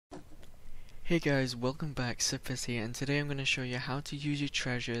Hey guys, welcome back, Sethbest here, and today I'm going to show you how to use your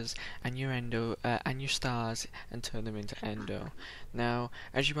treasures and your endo and your stars and turn them into endo. Now,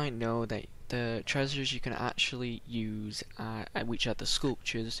 as you might know, that the treasures you can actually use, which are the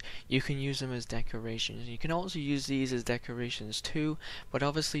sculptures, you can use them as decorations. You can also use these as decorations too, but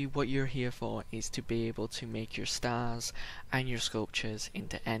obviously what you're here for is to be able to make your stars and your sculptures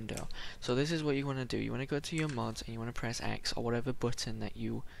into endo. So this is what you want to do. You want to go to your mods and you want to press X or whatever button that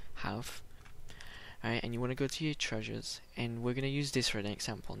you have. Alright, and you want to go to your treasures, and we're going to use this for an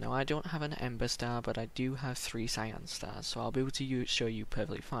example. Now, I don't have an Ember star, but I do have 3 cyan stars, so I'll be able to show you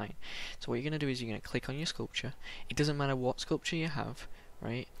perfectly fine. So what you're going to do is you're going to click on your sculpture. It doesn't matter what sculpture you have,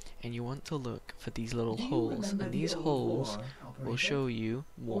 right? And you want to look for these little holes, and these holes will show you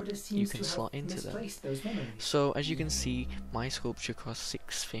what you can slot into them. So as you can see, my sculpture costs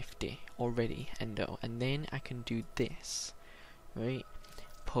 650 already, Endo, and then I can do this, right?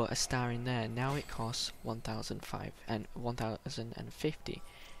 Put a star in there. Now it costs 1,005 and 1,050,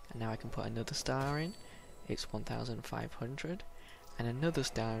 and now I can put another star in. It's 1,500, and another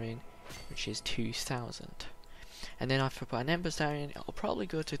star in, which is 2,000. And then if I put an Ember star in, it'll probably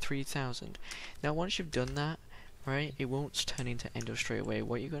go to 3,000. Now once you've done that, right, it won't turn into endo straight away.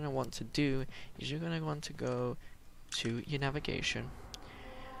 What you're going to want to do is you're going to want to go to your navigation.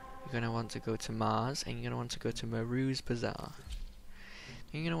 You're going to want to go to Mars, and you're going to want to go to Maru's Bazaar.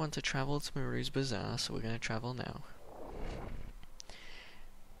 You're going to want to travel to Maru's Bazaar, so we're going to travel now.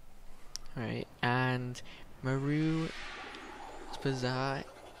 Alright, and Maru's Bazaar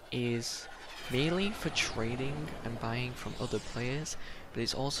is mainly for trading and buying from other players, but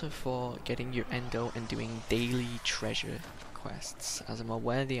it's also for getting your endo and doing daily treasure quests. As I'm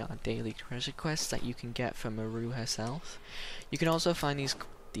aware, they are daily treasure quests that you can get from Maru herself. You can also find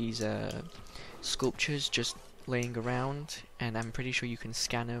these sculptures just laying around, and I'm pretty sure you can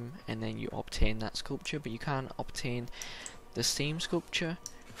scan them and then you obtain that sculpture, but you can't obtain the same sculpture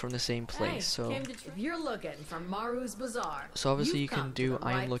from the same place. So if you're looking for Maru's Bazaar, so obviously you can do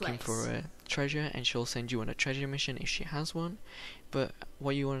I'm looking for a treasure, and she'll send you on a treasure mission if she has one. But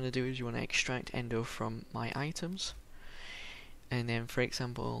what you want to do is you want to extract endo from my items, and then for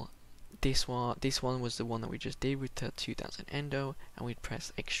example this one was the one that we just did with the 2,000 endo, and we'd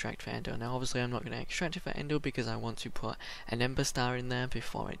press extract for endo. Now obviously I'm not going to extract it for endo because I want to put an Ember star in there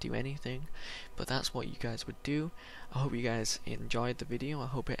before I do anything, but that's what you guys would do. I hope you guys enjoyed the video, I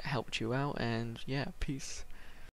hope it helped you out, and yeah, peace.